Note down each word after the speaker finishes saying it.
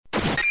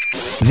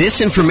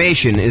This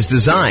information is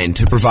designed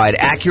to provide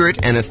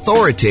accurate and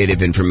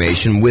authoritative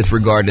information with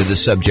regard to the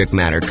subject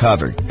matter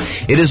covered.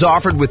 It is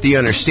offered with the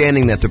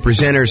understanding that the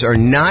presenters are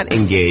not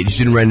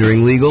engaged in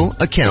rendering legal,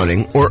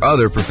 accounting, or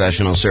other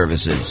professional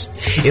services.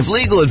 If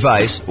legal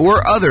advice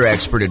or other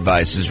expert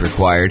advice is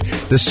required,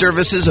 the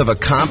services of a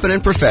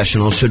competent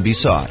professional should be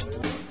sought.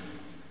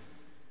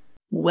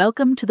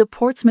 Welcome to the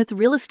Portsmouth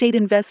Real Estate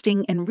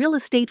Investing and Real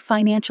Estate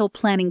Financial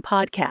Planning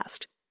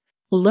Podcast.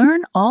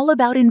 Learn all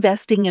about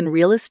investing in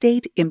real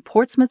estate in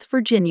Portsmouth,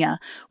 Virginia,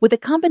 with a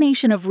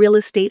combination of real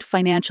estate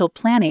financial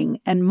planning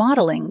and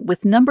modeling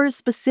with numbers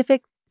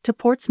specific to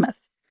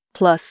Portsmouth,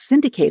 plus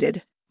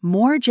syndicated,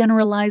 more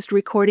generalized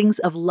recordings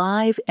of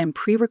live and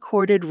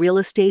pre-recorded real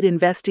estate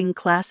investing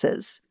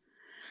classes.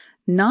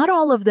 Not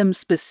all of them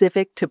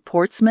specific to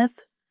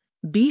Portsmouth.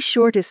 Be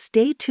sure to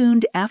stay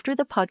tuned after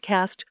the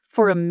podcast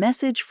for a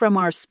message from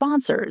our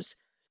sponsors.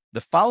 The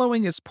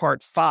following is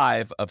part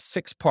 5 of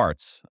 6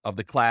 parts of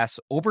the class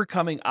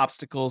Overcoming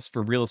Obstacles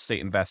for Real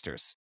Estate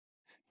Investors.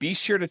 Be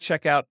sure to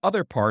check out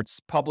other parts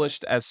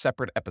published as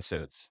separate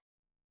episodes.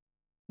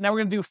 Now we're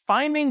going to do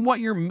finding what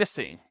you're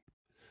missing.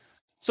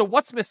 So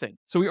what's missing?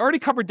 So we already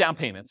covered down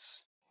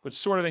payments, which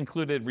sort of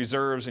included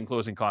reserves and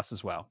closing costs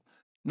as well.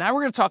 Now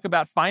we're going to talk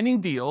about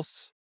finding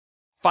deals,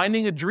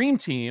 finding a dream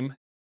team,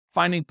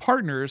 finding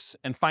partners,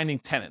 and finding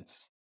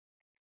tenants.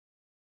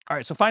 All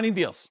right, so finding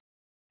deals.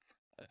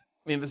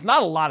 I mean, there's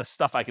not a lot of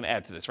stuff I can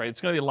add to this, right?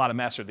 It's going to be a lot of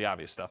master of the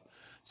obvious stuff.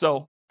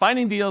 So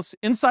finding deals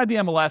inside the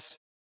MLS,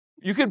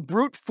 you can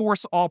brute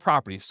force all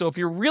properties. So if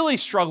you're really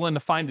struggling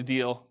to find a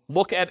deal,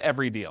 look at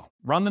every deal.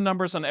 Run the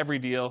numbers on every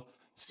deal.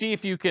 See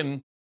if you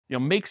can,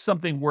 make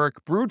something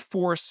work. Brute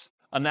force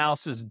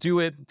analysis, do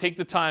it. Take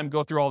the time,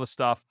 go through all the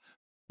stuff.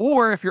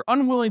 Or if you're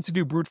unwilling to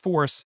do brute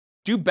force,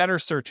 do better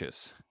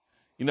searches.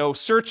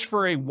 Search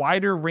for a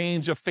wider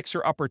range of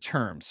fixer-upper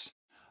terms.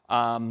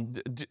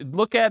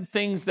 Look at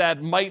things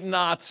that might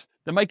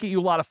get you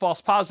a lot of false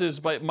positives,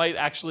 but might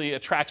actually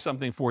attract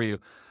something for you.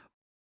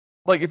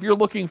 Like if you're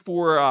looking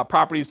for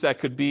properties that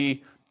could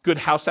be good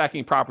house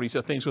hacking properties,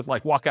 so things with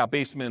like walkout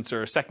basements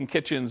or second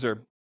kitchens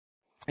or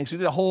things. We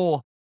did a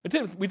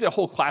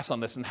whole class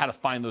on this and how to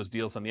find those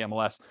deals on the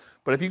MLS.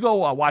 But if you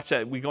go watch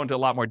that, we go into a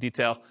lot more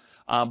detail.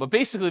 But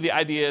basically the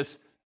idea is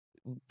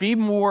be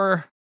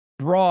more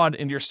broad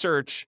in your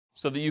search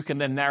so that you can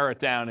then narrow it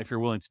down if you're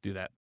willing to do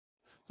that.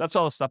 That's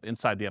all the stuff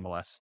inside the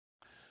MLS.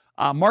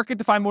 Market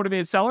to find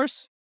motivated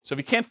sellers. So if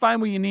you can't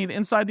find what you need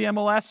inside the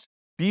MLS,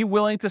 be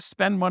willing to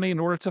spend money in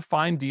order to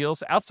find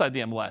deals outside the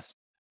MLS.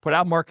 Put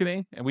out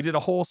marketing, and we did a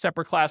whole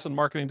separate class on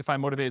marketing to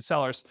find motivated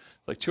sellers,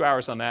 like 2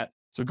 hours on that.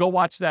 So go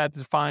watch that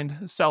to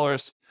find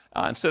sellers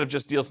instead of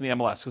just deals in the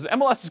MLS. Because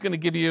MLS is going to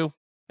give you,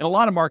 in a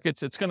lot of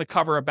markets, it's going to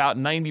cover about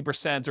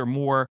 90% or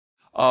more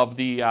of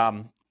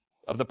the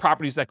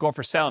properties that go up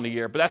for sale in a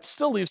year. But that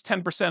still leaves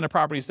 10% of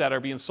properties that are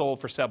being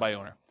sold for sale by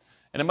owner.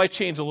 And it might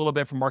change a little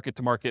bit from market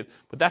to market,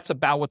 but that's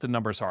about what the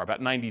numbers are, about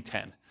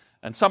 90-10.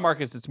 And some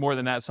markets, it's more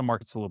than that. Some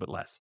markets, a little bit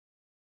less.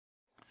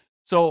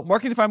 So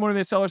marketing to find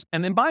motivated sellers.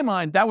 And in my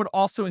mind, that would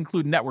also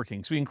include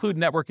networking. So we include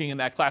networking in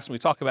that class when we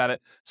talk about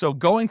it. So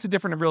going to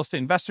different real estate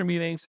investor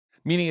meetings,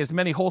 meeting as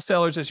many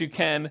wholesalers as you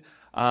can,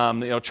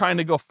 trying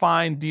to go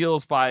find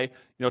deals by,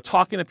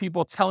 talking to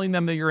people, telling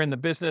them that you're in the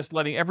business,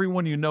 letting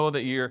everyone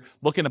that you're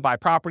looking to buy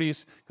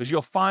properties, because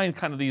you'll find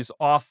kind of these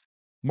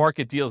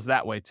off-market deals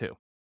that way too.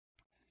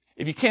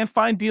 If you can't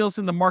find deals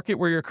in the market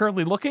where you're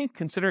currently looking,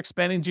 consider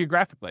expanding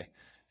geographically.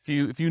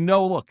 If you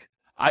know, look,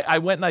 I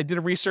went and I did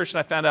a research and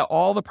I found out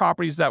all the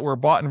properties that were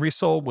bought and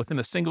resold within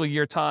a single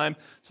year time.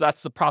 So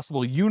that's the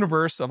possible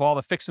universe of all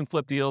the fix and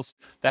flip deals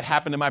that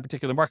happened in my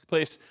particular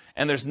marketplace.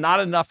 And there's not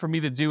enough for me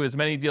to do as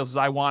many deals as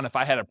I want if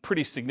I had a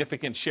pretty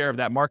significant share of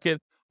that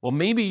market. Well,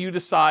 maybe you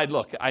decide,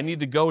 look, I need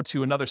to go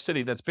to another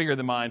city that's bigger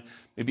than mine,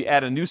 maybe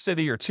add a new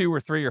city or 2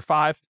 or 3 or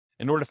 5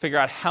 in order to figure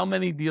out how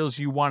many deals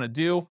you want to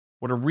do,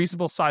 what a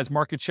reasonable size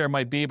market share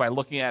might be by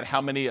looking at how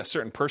many a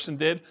certain person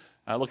did,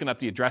 looking up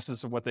the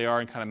addresses of what they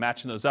are and kind of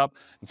matching those up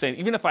and saying,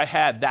 even if I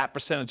had that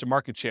percentage of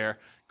market share,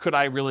 could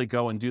I really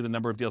go and do the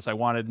number of deals I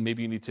wanted?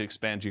 Maybe you need to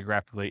expand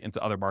geographically into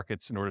other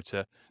markets in order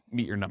to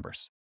meet your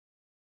numbers.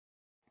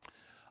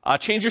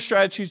 Change your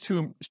strategy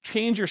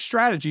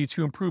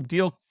to improve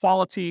deal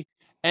quality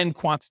and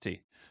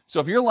quantity. So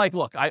if you're like,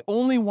 look, I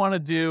only want to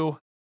do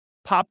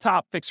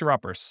top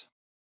fixer-uppers,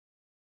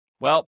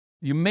 well,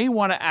 you may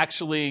want to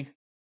actually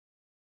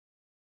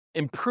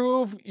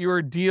improve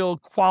your deal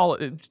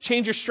quality,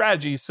 change your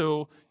strategy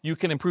so you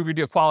can improve your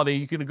deal quality.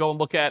 You can go and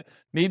look at,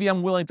 maybe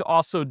I'm willing to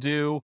also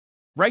do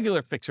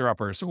regular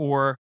fixer-uppers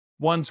or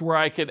ones where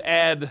I could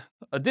add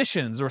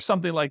additions or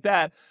something like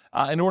that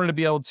in order to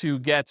be able to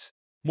get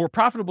more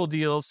profitable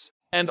deals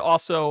and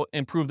also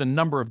improve the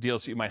number of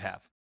deals that you might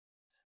have.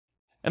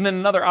 And then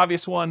another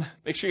obvious one,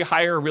 make sure you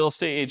hire a real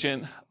estate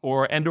agent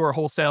or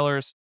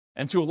wholesalers,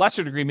 and to a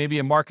lesser degree, maybe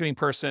a marketing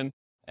person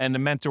and a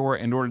mentor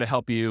in order to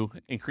help you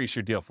increase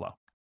your deal flow.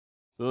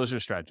 So those are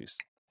strategies.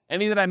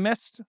 Any that I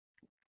missed?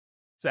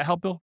 Does that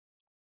help, Bill?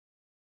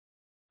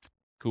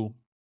 Cool.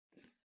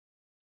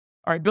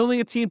 All right, building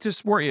a team to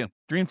support you,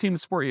 dream team to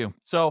support you.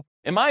 So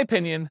in my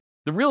opinion,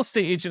 the real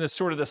estate agent is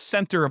sort of the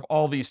center of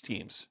all these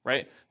teams,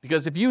 right?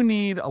 Because if you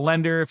need a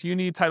lender, if you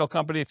need title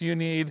company, if you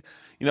need,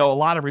 a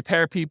lot of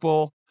repair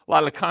people, a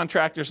lot of the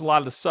contractors, a lot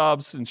of the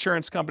subs,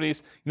 insurance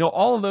companies,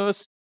 all of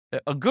those,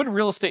 a good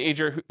real estate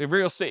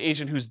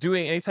agent who's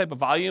doing any type of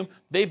volume,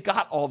 they've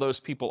got all those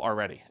people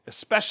already,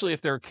 especially if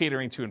they're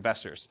catering to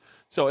investors.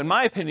 So in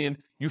my opinion,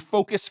 you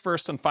focus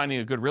first on finding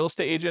a good real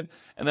estate agent,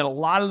 and then a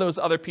lot of those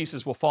other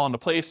pieces will fall into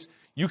place.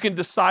 You can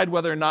decide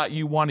whether or not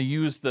you want to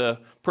use the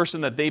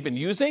person that they've been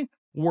using,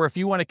 or if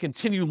you want to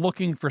continue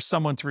looking for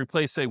someone to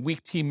replace a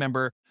weak team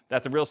member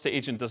that the real estate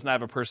agent doesn't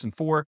have a person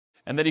for.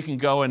 And then you can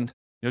go and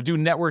do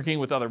networking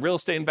with other real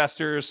estate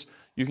investors.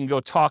 You can go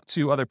talk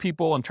to other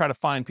people and try to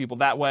find people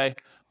that way.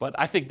 But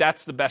I think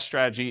that's the best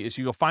strategy, is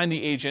you go find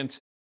the agent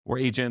or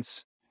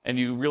agents and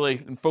you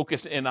really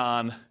focus in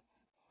on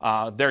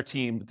their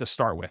team to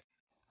start with.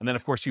 And then,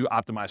 of course, you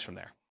optimize from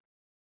there.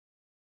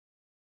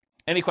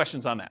 Any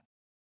questions on that?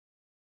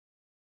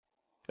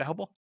 Is that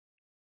helpful?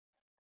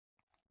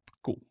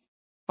 Cool.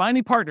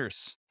 Finding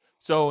partners.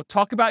 So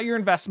talk about your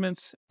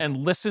investments and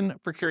listen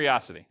for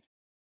curiosity.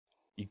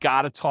 You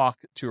got to talk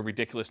to a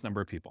ridiculous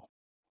number of people.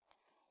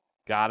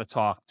 Got to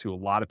talk to a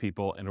lot of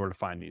people in order to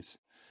find these.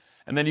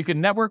 And then you can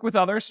network with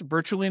others,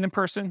 virtually and in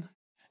person.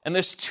 And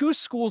there's two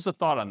schools of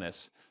thought on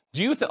this.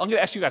 I'm going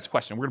to ask you guys a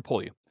question. We're going to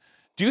poll you.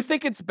 Do you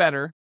think it's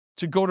better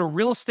to go to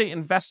real estate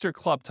investor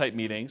club type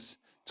meetings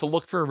to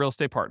look for real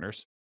estate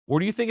partners? Or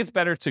do you think it's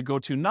better to go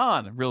to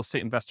non-real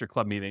estate investor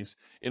club meetings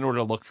in order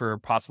to look for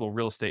possible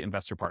real estate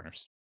investor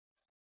partners?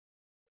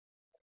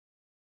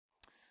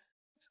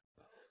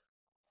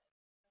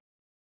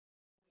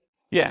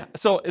 Yeah,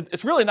 so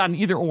it's really not an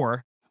either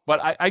or, but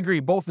I agree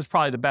both is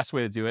probably the best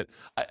way to do it.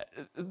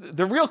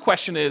 The real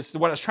question is,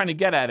 what I was trying to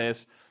get at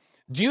is,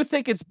 do you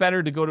think it's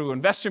better to go to an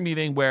investor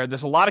meeting where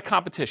there's a lot of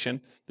competition,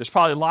 there's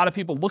probably a lot of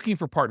people looking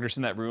for partners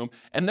in that room,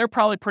 and they're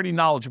probably pretty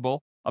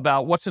knowledgeable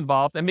about what's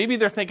involved, and maybe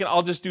they're thinking,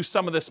 I'll just do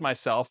some of this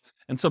myself,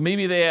 and so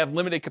maybe they have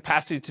limited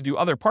capacity to do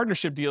other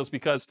partnership deals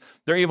because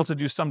they're able to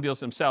do some deals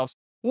themselves?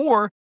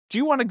 Or do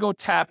you want to go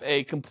tap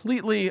a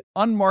completely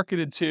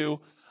unmarketed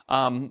to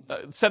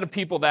set of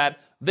people that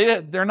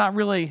they're not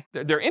really,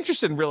 they're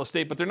interested in real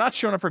estate, but they're not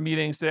showing up for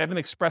meetings. They haven't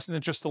expressed an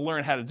interest to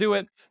learn how to do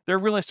it. They're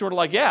really sort of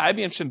like, yeah, I'd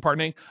be interested in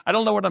partnering. I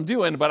don't know what I'm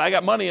doing, but I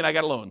got money and I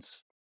got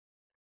loans.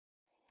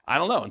 I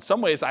don't know. In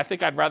some ways, I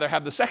think I'd rather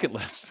have the second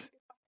list.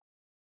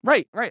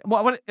 Right.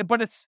 Well,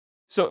 but it's,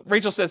 so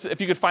Rachel says,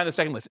 if you could find the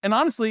second list. And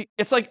honestly,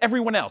 it's like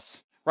everyone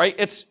else, right?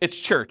 It's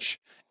church.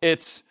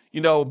 It's,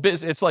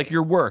 business. It's like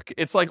your work.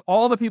 It's like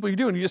all the people you're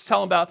doing. You just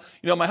tell them about,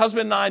 my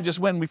husband and I just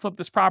went and we flipped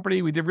this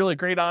property. We did really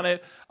great on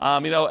it.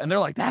 And they're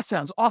like, that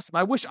sounds awesome.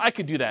 I wish I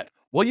could do that.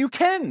 Well, you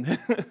can,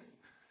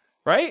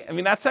 right? I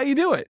mean, that's how you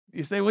do it.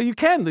 You say, well, you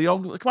can.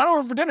 Come on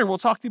over for dinner. We'll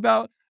talk to you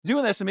about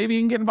doing this and maybe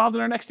you can get involved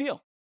in our next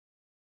deal.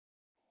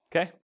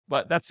 Okay.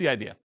 But that's the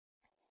idea.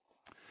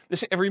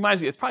 It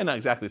reminds me, it's probably not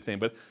exactly the same,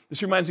 but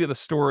this reminds me of the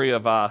story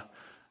of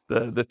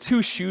the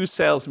two shoe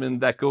salesmen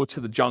that go to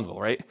the jungle,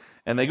 right?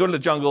 And they go to the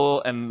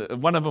jungle and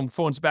one of them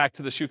phones back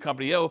to the shoe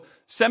company, yo,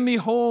 send me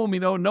home,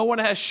 no one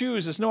has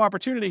shoes, there's no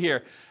opportunity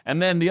here.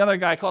 And then the other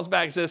guy calls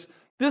back and says,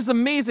 this is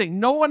amazing,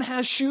 no one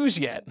has shoes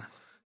yet,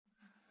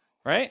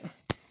 right?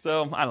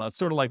 So I don't know, it's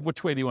sort of like,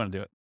 which way do you want to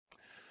do it?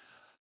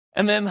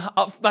 And then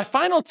my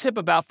final tip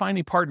about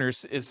finding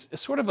partners is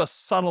sort of a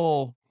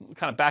subtle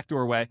kind of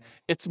backdoor way.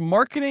 It's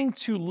marketing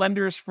to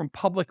lenders from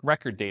public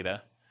record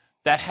data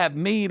that have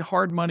made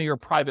hard money or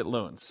private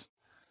loans.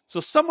 So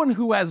someone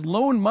who has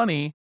loaned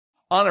money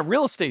on a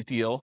real estate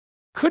deal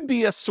could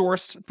be a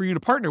source for you to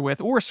partner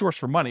with, or a source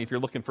for money if you're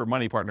looking for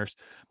money partners.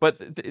 But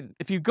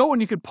if you go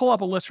and you could pull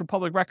up a list from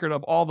public record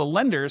of all the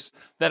lenders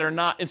that are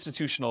not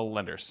institutional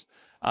lenders.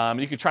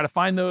 You could try to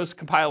find those,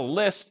 compile a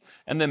list,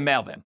 and then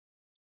mail them.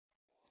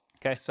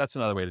 Okay, so that's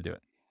another way to do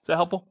it. Is that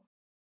helpful?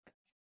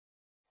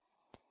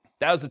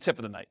 That was the tip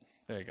of the night.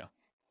 There you go.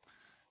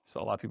 So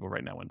a lot of people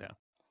right now went down.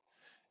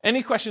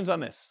 Any questions on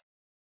this?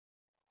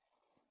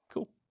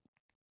 Cool.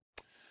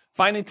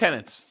 Finding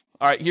tenants.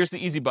 All right, here's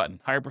the easy button.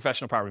 Hire a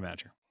professional property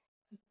manager.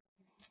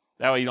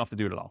 That way you don't have to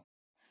do it at all.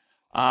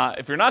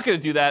 If you're not going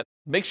to do that,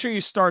 make sure you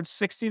start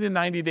 60 to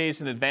 90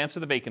 days in advance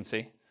of the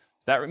vacancy.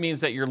 That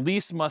means that your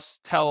lease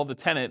must tell the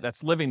tenant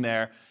that's living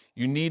there,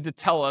 you need to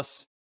tell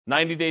us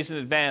 90 days in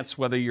advance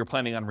whether you're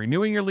planning on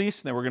renewing your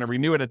lease, and then we're going to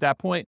renew it at that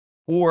point,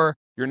 or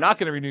you're not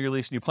going to renew your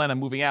lease and you plan on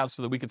moving out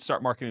so that we can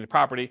start marketing the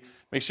property.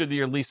 Make sure that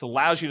your lease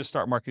allows you to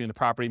start marketing the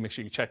property. Make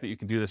sure you check that you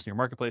can do this in your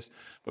marketplace,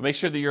 but make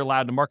sure that you're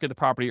allowed to market the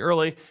property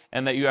early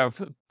and that you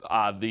have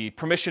the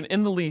permission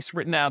in the lease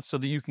written out so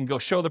that you can go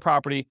show the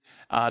property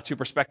to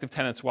prospective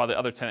tenants while the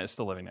other tenant is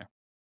still living there.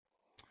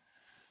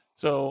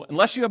 So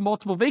unless you have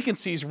multiple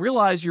vacancies,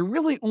 realize you're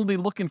really only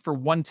looking for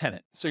one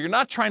tenant. So you're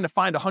not trying to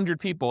find 100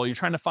 people, you're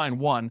trying to find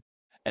one.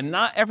 And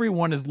not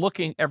everyone is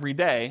looking every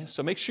day.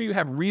 So make sure you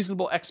have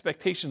reasonable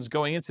expectations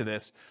going into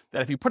this,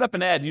 that if you put up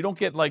an ad, you don't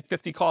get like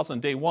 50 calls on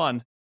day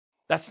one.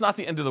 That's not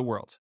the end of the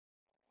world.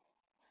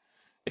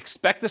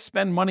 expect to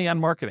spend money on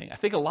marketing. I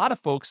think a lot of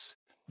folks,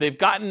 they've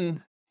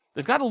gotten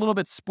a little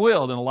bit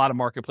spoiled in a lot of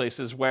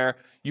marketplaces where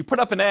you put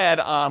up an ad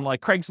on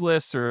like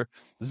Craigslist or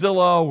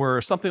Zillow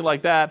or something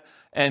like that,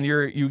 and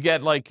you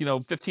get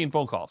 15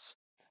 phone calls,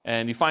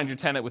 and you find your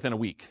tenant within a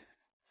week.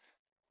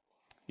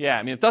 Yeah,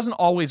 I mean, it doesn't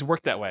always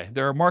work that way.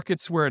 There are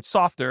markets where it's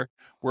softer,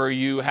 where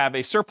you have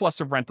a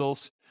surplus of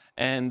rentals,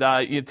 and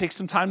it takes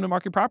some time to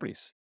market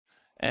properties.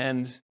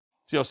 And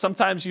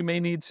sometimes you may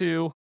need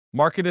to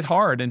market it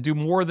hard and do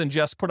more than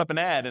just put up an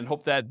ad and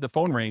hope that the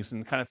phone rings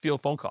and kind of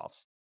field phone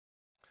calls.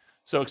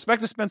 So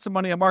expect to spend some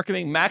money on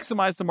marketing,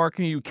 maximize the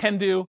marketing you can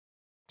do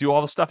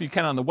all the stuff you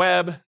can on the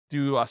web,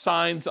 do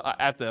signs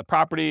at the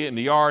property, in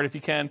the yard if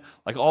you can,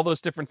 like all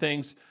those different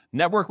things.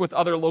 Network with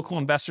other local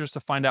investors to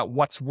find out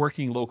what's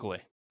working locally.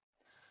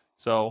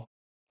 So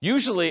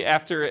usually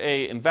after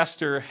an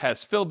investor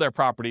has filled their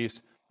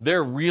properties,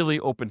 they're really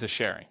open to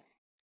sharing.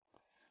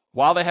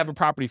 While they have a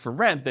property for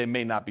rent, they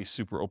may not be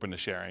super open to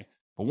sharing.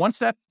 But once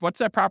that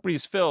property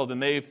is filled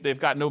and they've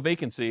got no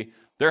vacancy,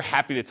 they're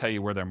happy to tell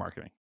you where they're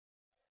marketing.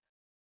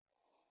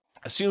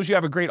 As soon as you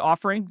have a great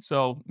offering,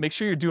 so make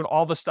sure you're doing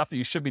all the stuff that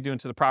you should be doing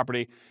to the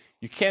property.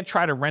 You can't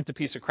try to rent a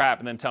piece of crap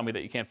and then tell me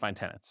that you can't find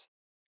tenants.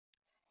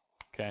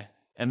 Okay?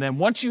 And then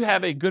once you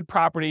have a good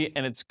property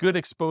and it's good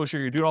exposure,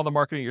 you're doing all the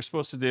marketing you're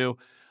supposed to do,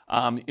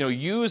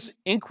 use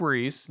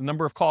inquiries, the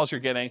number of calls you're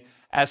getting,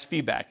 as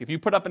feedback. If you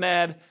put up an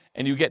ad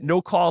and you get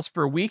no calls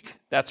for a week,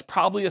 that's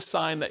probably a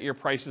sign that your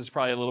price is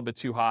probably a little bit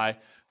too high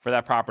for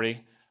that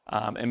property.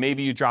 And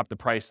maybe you drop the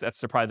price.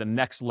 That's probably the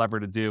next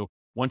lever to do.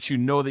 Once you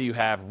know that you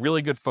have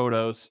really good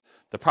photos,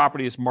 the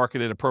property is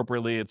marketed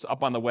appropriately, it's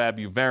up on the web,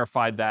 you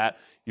verified that,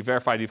 you've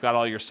got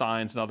all your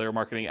signs and other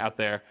marketing out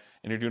there,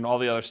 and you're doing all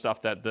the other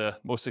stuff that the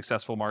most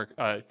successful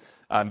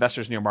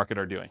investors in your market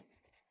are doing.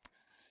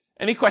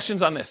 Any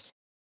questions on this?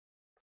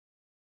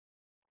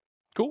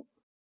 Cool.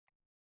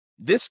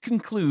 This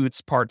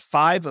concludes part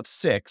 5 of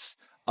 6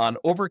 on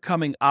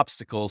overcoming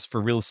obstacles for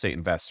real estate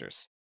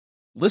investors.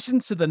 Listen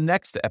to the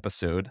next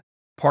episode,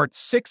 part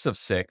 6 of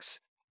 6,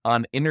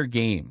 on inner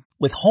game.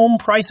 With home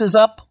prices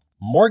up,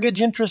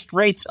 mortgage interest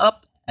rates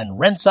up, and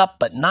rents up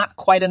but not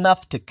quite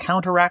enough to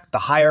counteract the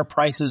higher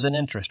prices and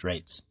interest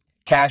rates,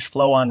 cash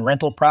flow on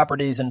rental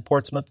properties in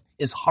Portsmouth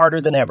is harder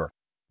than ever.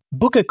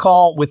 Book a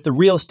call with the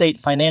Real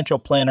Estate Financial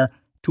Planner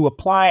to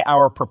apply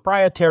our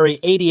proprietary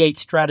 88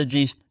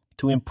 strategies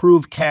to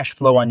improve cash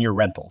flow on your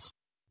rentals.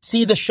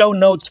 See the show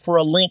notes for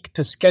a link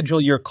to schedule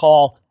your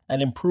call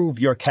and improve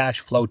your cash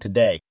flow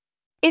today.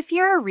 If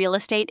you're a real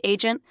estate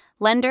agent,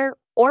 lender,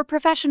 or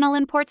professional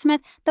in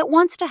Portsmouth that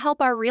wants to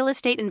help our real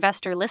estate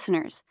investor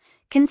listeners,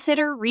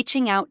 consider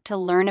reaching out to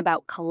learn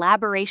about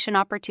collaboration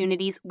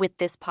opportunities with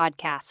this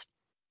podcast.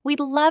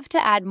 We'd love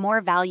to add more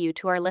value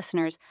to our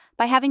listeners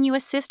by having you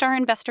assist our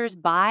investors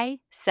buy,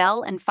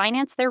 sell, and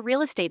finance their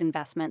real estate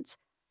investments.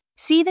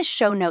 See the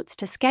show notes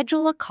to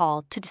schedule a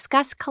call to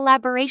discuss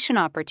collaboration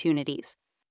opportunities.